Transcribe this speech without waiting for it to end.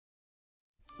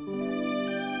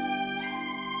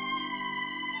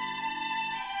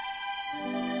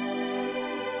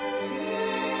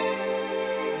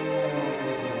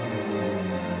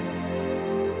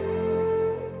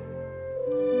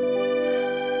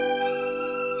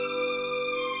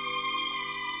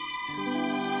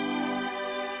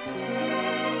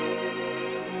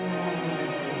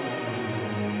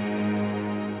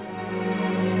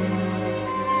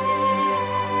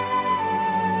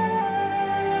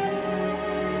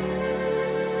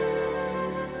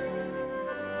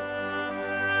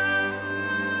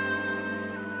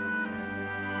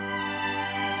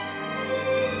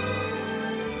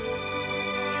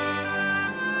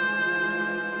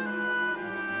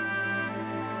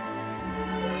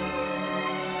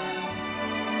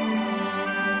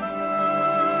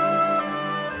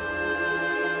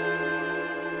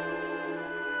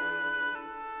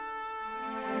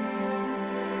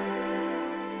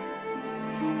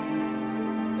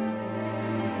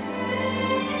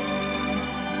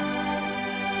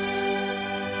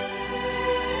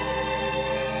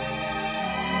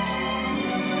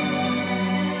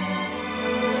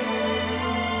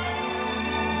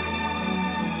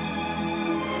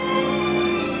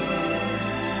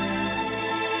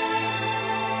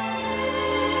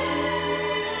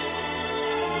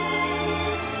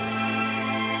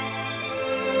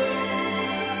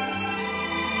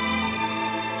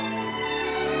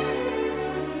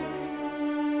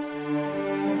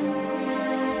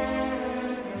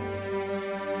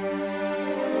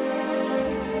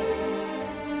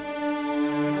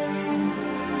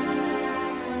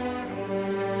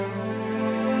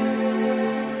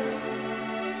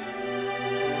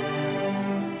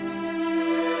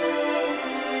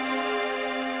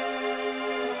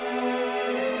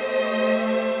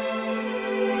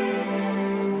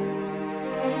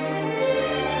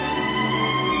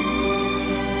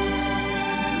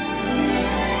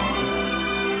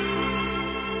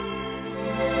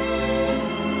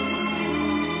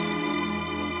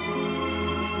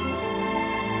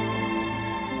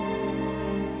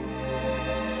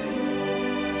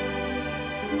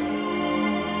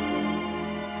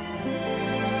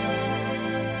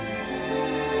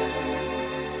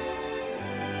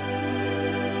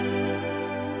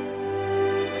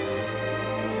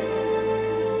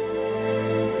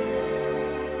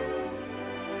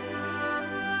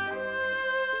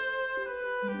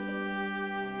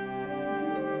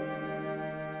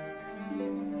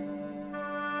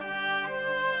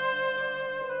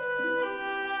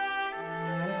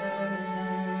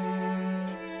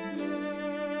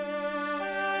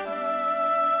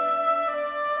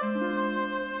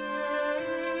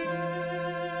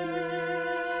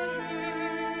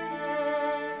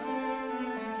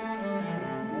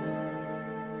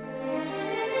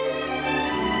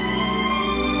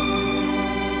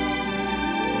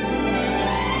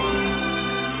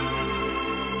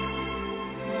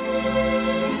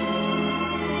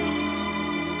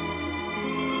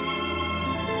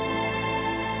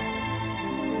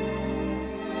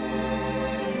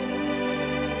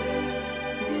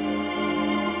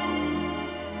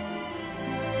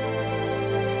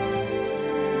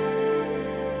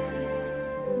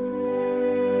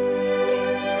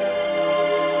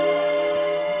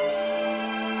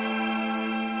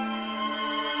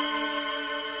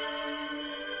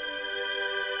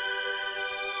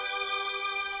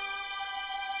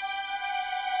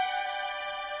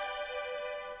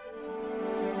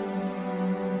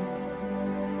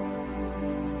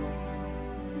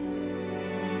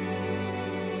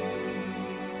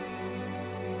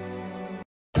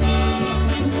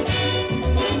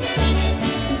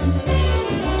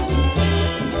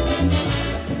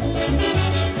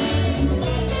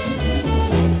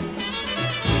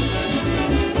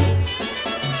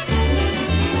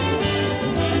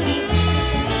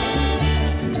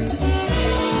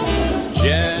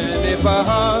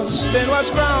Hosten was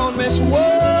crowned Miss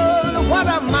World. What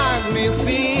a magnificent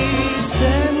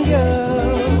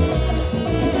girl.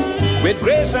 With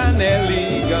grace and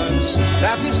elegance,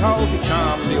 that is how she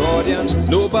charmed the audience.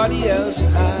 Nobody else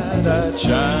had a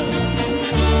chance.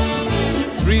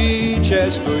 3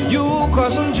 cheers to you,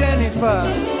 cousin Jennifer,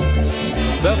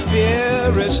 the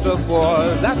fairest of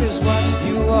all, that is what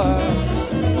you are.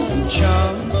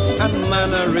 Charm and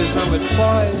mannerism with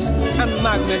poise and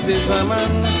magnetism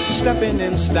and stepping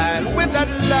in style with that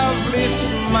lovely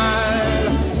smile.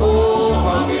 Oh,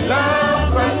 how we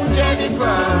love cousin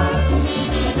Jennifer,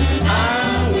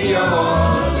 and we are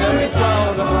all very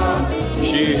proud of her.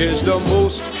 She is the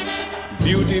most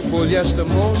beautiful, yes, the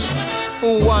most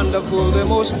wonderful, the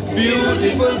most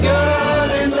beautiful girl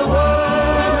in the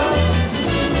world.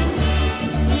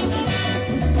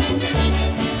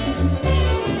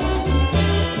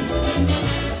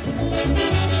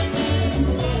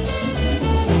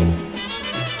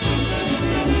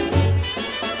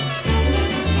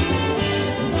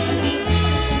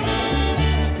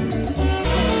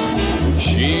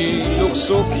 She looks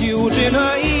so cute in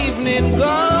her evening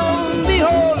gown, the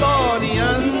whole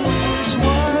audience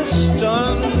was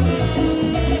stunned.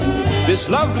 This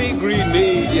lovely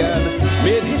Grenadian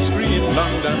made history in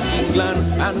London,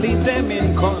 England, and leave them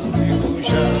in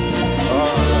confusion.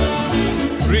 All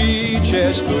right. 3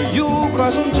 cheers to you,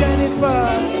 cousin Jennifer,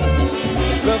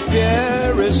 the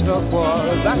fairest of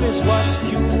all, that is what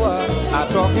you are. I'm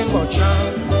talking about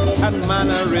charm and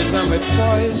mannerism with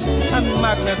poise and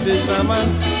magnetism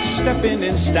and stepping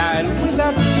in style with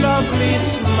that lovely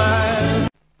smile.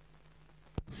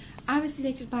 I was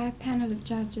selected by a panel of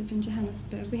judges in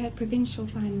Johannesburg. We had provincial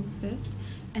finals first,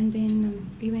 and then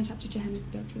we went up to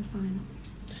Johannesburg for the final.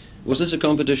 Was this a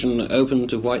competition open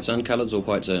to whites and coloureds or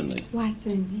whites only? Whites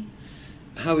only.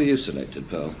 How were you selected,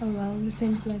 Pearl? Oh, well, the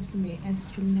same applies to me, as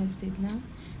Jillian has said now.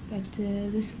 But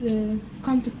the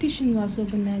competition was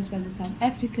organised by the South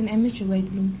African Amateur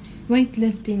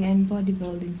Weightlifting and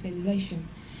Bodybuilding Federation.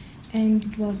 And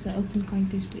it was an open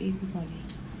contest to everybody.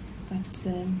 But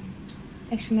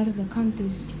actually, out of the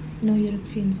contest, no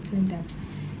Europeans turned up.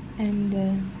 And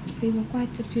there were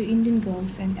quite a few Indian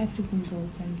girls and African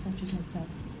girls, and such as myself,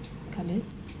 coloured.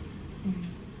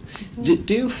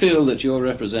 Do you feel that you're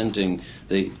representing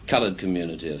the coloured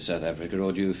community of South Africa,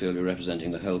 or do you feel you're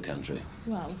representing the whole country?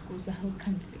 Well, of course, the whole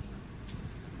country.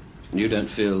 And you don't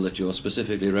feel that you're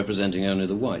specifically representing only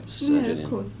the whites, No, Jillian? of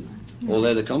course not. No.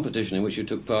 Although the competition in which you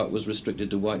took part was restricted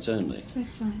to whites only.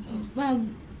 That's right. Well,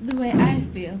 the way I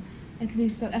feel, at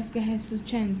least South Africa has 2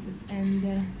 chances,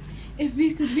 and if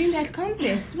we could win that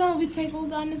contest, well, we take all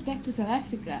the honours back to South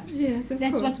Africa. Yes, of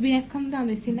That's course. what we have come down.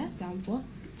 They sent us down for,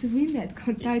 to win that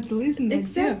title, isn't it?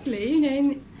 Exactly, you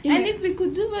know. And if we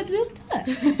could do it, we'll do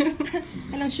it.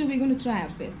 And I'm sure we're going to try our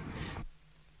best.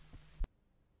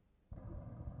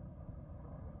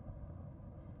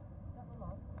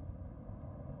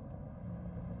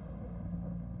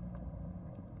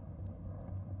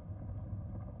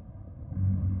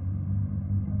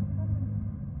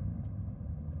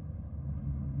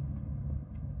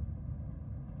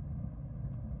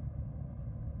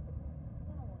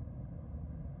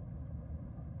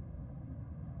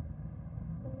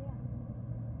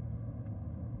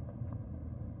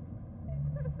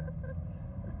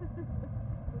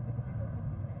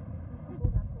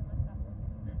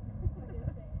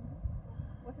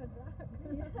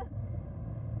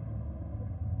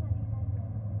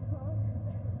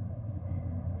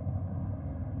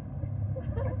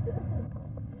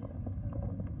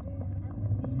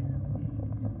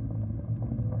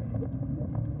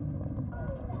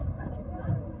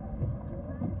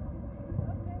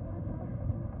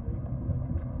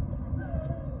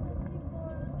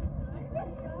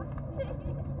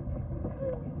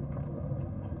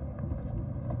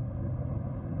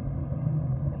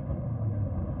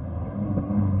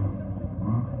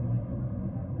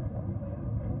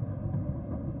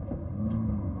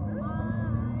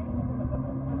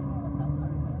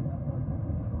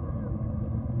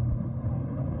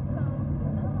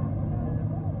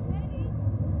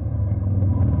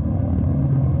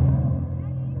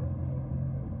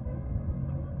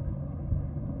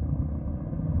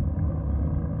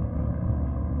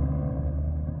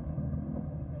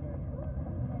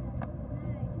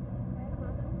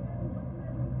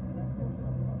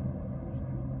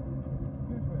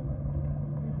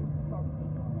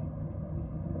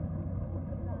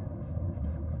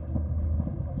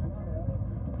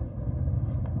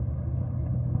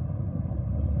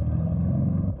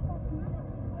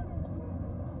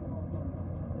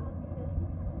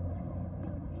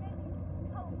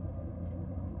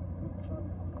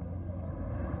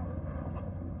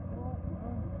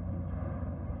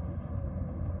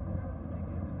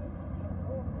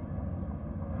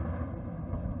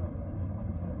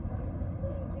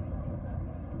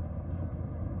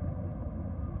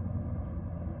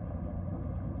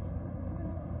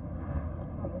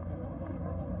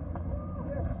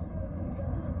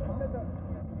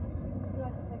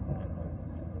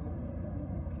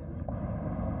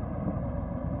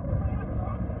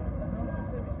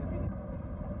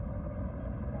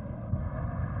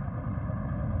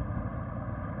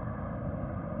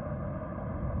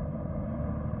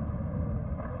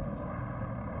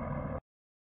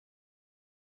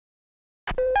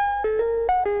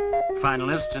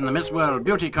 Finalists in the Miss World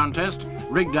Beauty Contest,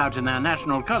 rigged out in their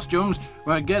national costumes,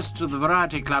 were guests of the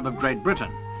Variety Club of Great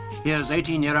Britain. Here's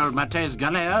 18-year-old Matthijs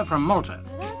Galea from Malta.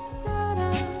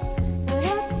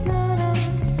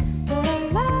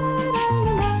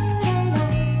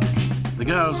 The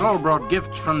girls all brought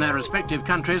gifts from their respective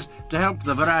countries to help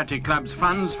the Variety Club's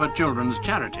funds for children's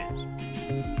charities.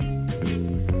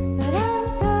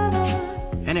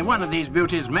 Any one of these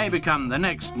beauties may become the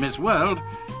next Miss World,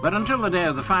 but until the day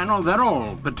of the final, they're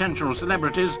all potential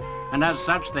celebrities, and as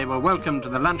such, they were welcomed to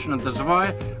the luncheon at the Savoy,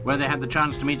 where they had the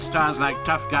chance to meet stars like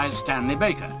tough guy Stanley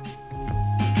Baker.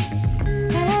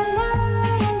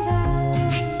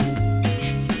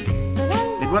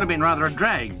 It would have been rather a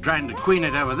drag trying to queen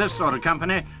it over this sort of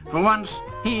company. For once,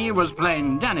 he was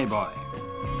plain Danny Boy.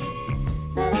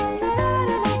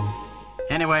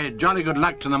 Anyway, jolly good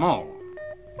luck to them all.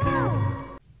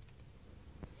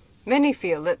 Many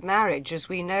feel that marriage as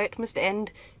we know it must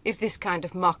end if this kind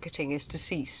of marketing is to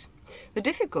cease. The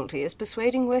difficulty is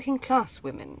persuading working class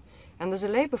women, and there's a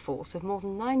labour force of more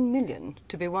than 9 million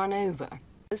to be won over.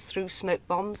 Through smoke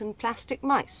bombs and plastic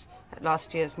mice at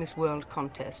last year's Miss World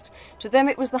contest. To them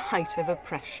it was the height of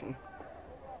oppression.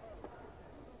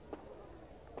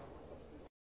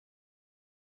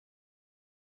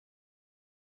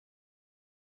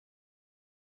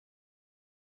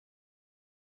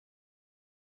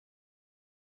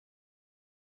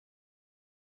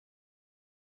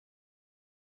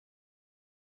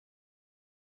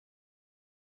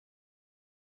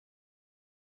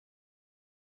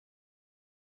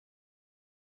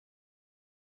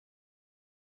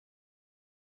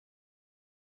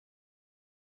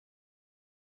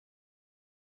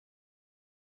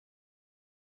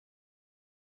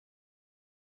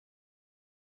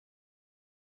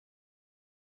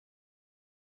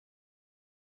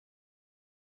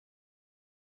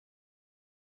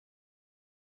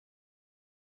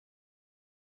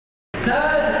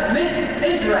 Third, Miss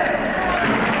Israel.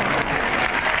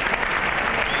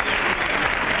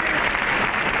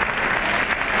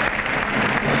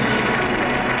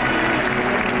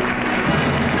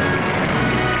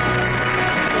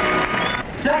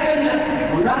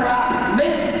 Second, runner-up,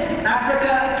 Miss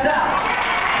Africa South.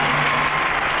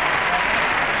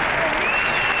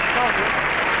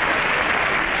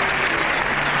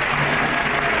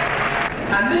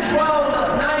 And Miss World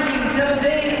 1970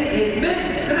 is Miss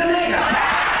Grenada.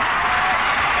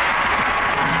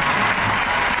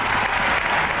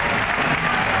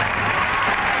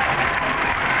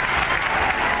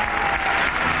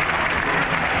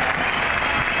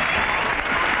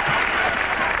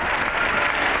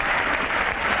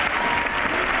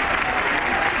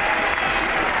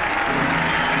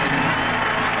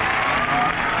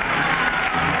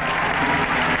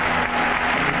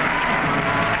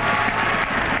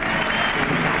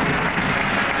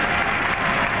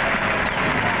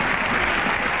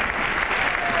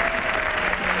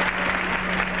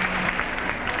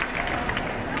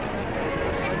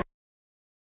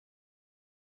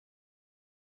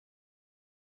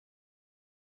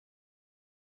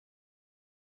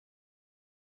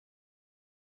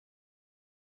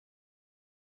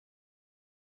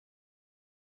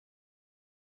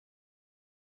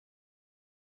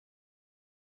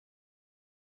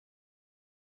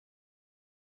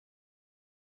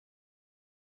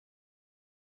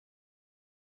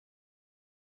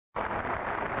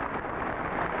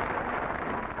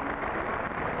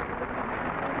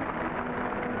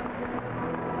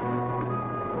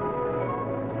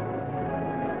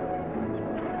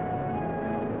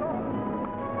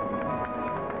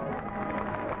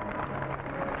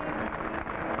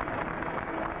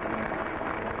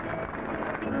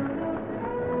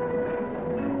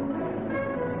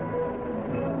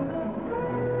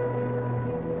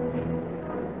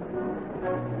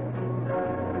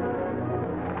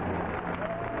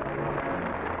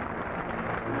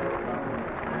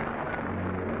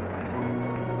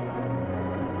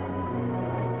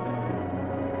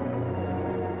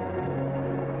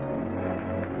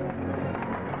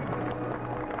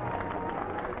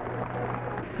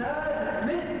 Third,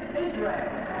 Miss Israel.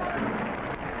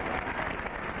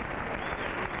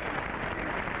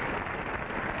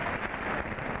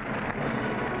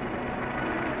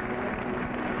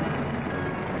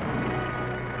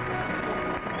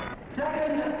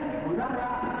 Second,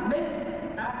 runner-up, Miss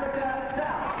Africa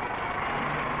South.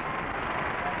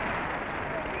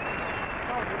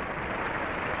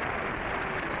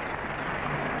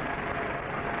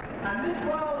 And Miss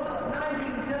World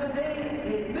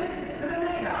 1970 is Miss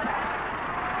Grenada.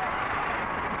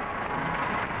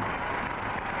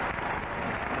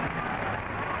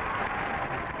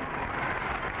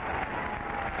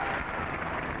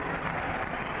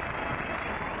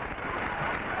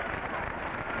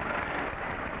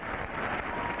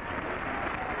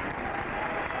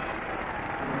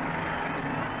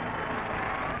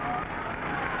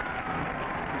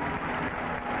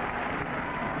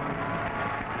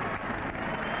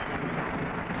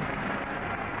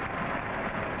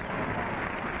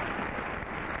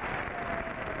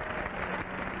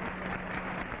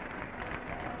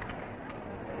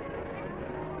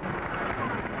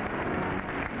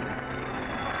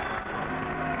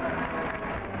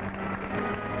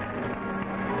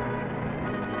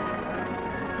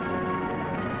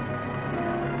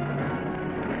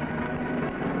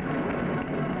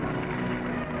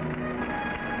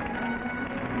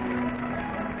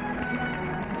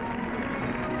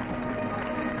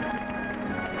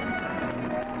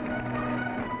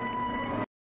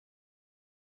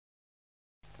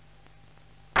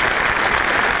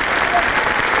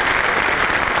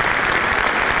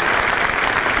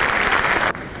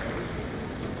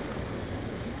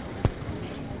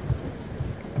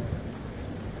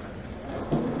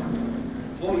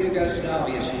 you go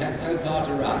Lavi as she has so far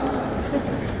to run.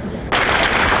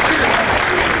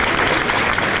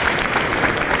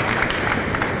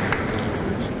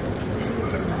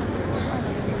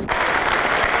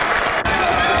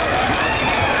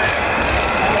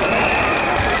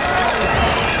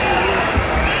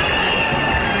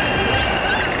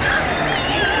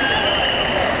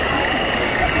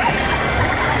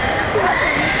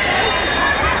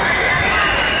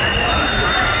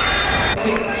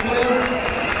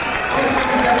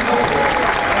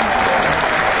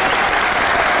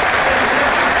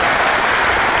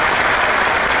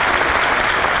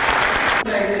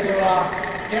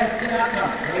 Guests in our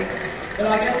country, but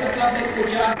I guess the public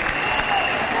will judge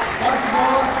once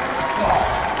more. God.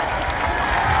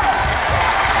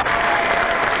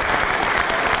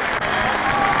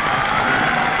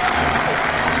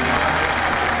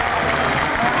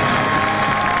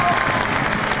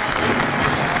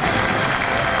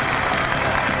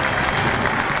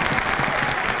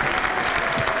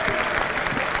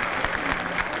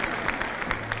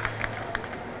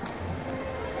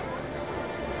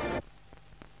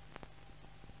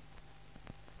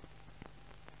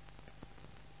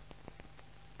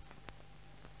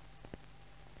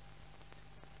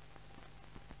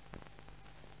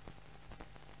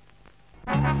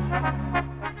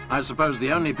 I suppose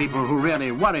the only people who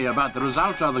really worry about the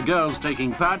result are the girls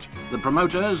taking part, the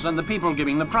promoters and the people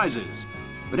giving the prizes.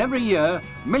 But every year,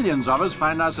 millions of us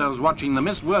find ourselves watching the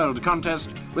Miss World contest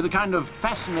with a kind of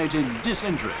fascinated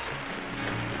disinterest.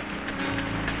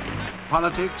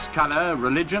 Politics, colour,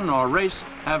 religion or race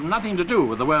have nothing to do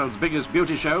with the world's biggest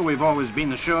beauty show, we've always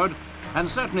been assured, and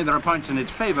certainly there are points in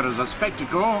its favour as a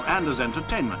spectacle and as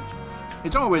entertainment.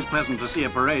 It's always pleasant to see a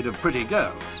parade of pretty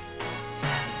girls.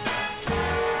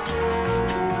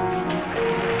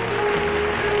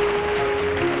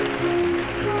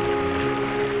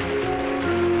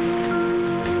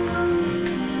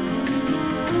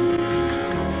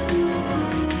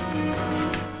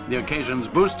 The occasion's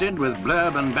boosted with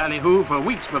blurb and ballyhoo for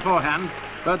weeks beforehand,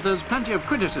 but there's plenty of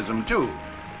criticism too.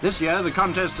 This year the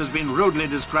contest has been rudely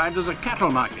described as a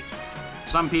cattle market.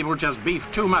 Some people just beef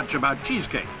too much about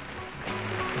cheesecake.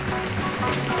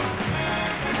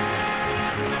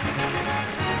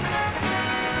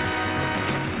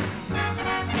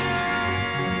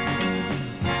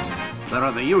 There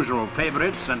are the usual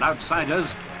favourites and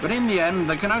outsiders, but in the end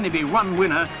there can only be one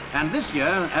winner, and this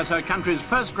year, as her country's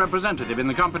first representative in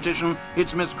the competition,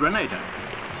 it's Miss Grenada.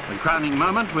 The crowning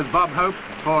moment with Bob Hope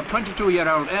for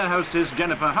 22-year-old air hostess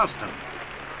Josephine Hosten.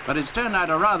 But it's turned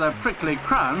out a rather prickly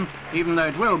crown, even though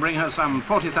it will bring her some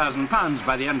 £40,000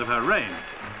 by the end of her reign.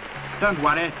 Don't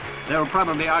worry, they'll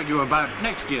probably argue about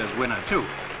next year's winner too.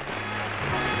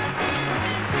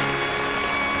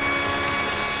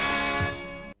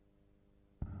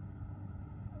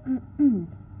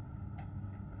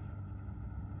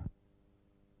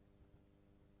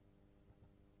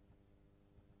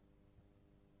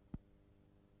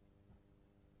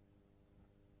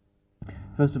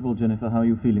 First of all, Jennifer, how are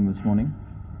you feeling this morning?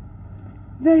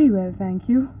 Very well, thank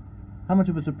you. How much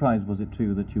of a surprise was it to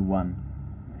you that you won?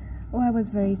 Oh, I was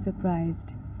very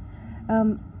surprised.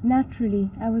 Naturally,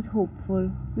 I was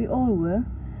hopeful. We all were.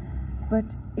 But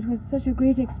it was such a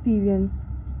great experience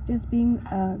just being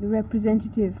the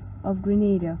representative of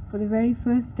Grenada for the very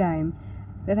first time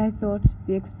that I thought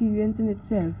the experience in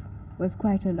itself was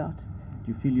quite a lot. Do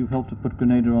you feel you've helped to put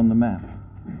Grenada on the map?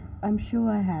 I'm sure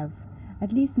I have.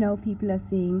 At least now people are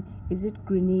saying, is it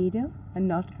Grenada and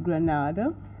not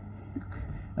Granada?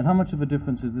 And how much of a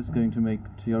difference is this going to make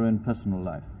to your own personal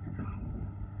life?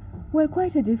 Well,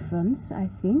 quite a difference, I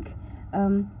think.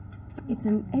 It's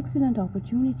an excellent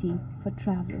opportunity for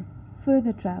travel,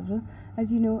 further travel.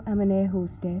 As you know, I'm an air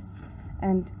hostess,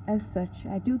 and as such,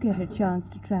 I do get a chance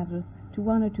to travel to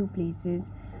one or two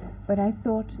places. But I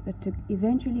thought that to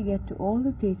eventually get to all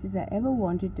the places I ever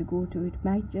wanted to go to, it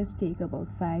might just take about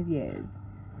 5 years.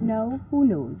 Now, who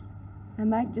knows? I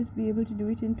might just be able to do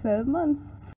it in 12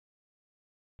 months.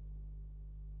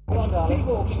 Come on, darling. Keep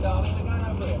walking, darling. They're going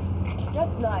over here.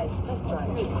 That's nice, that's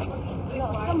nice.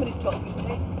 Yeah, somebody's got to be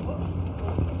there.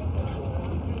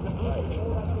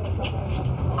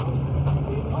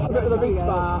 A bit of the big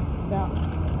bar. Yeah.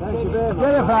 Thank you very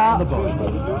much.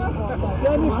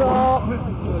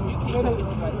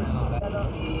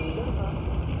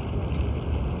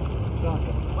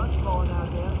 Much more now,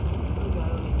 dear.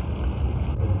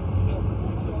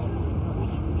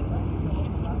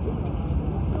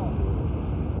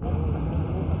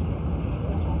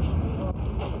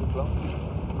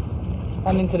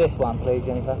 And into this one, please,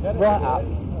 Jennifer. Right up.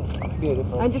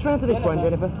 Beautiful. And just round to this one,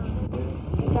 Jennifer.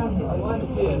 I want to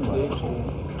see it, please.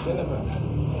 Jennifer.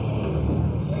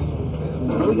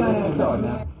 we going outside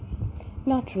now?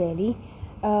 Not really,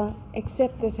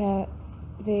 except that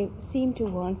they seem to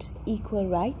want equal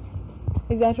rights.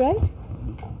 Is that right?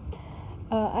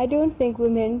 I don't think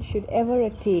women should ever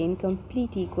attain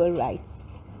complete equal rights.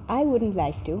 I wouldn't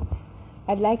like to.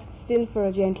 I'd like still for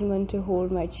a gentleman to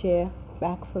hold my chair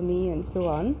back for me and so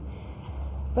on.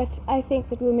 But I think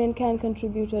that women can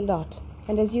contribute a lot,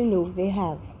 and as you know, they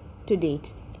have to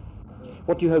date.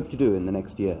 What do you hope to do in the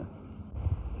next year?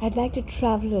 I'd like to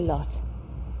travel a lot.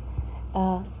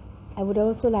 I would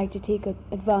also like to take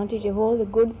advantage of all the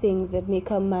good things that may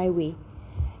come my way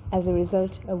as a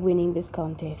result of winning this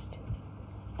contest.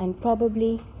 And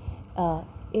probably,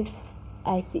 if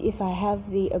I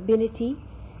have the ability,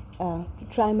 to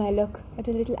try my luck at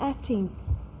a little acting.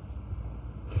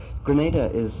 Grenada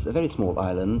is a very small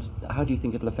island. How do you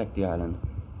think it'll affect the island?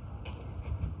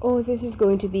 Oh, this is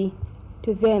going to be,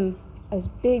 to them, as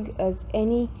big as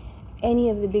any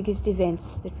of the biggest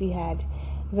events that we had.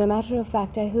 As a matter of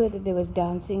fact, I heard that there was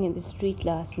dancing in the street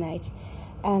last night,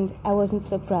 and I wasn't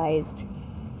surprised.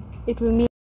 It will mean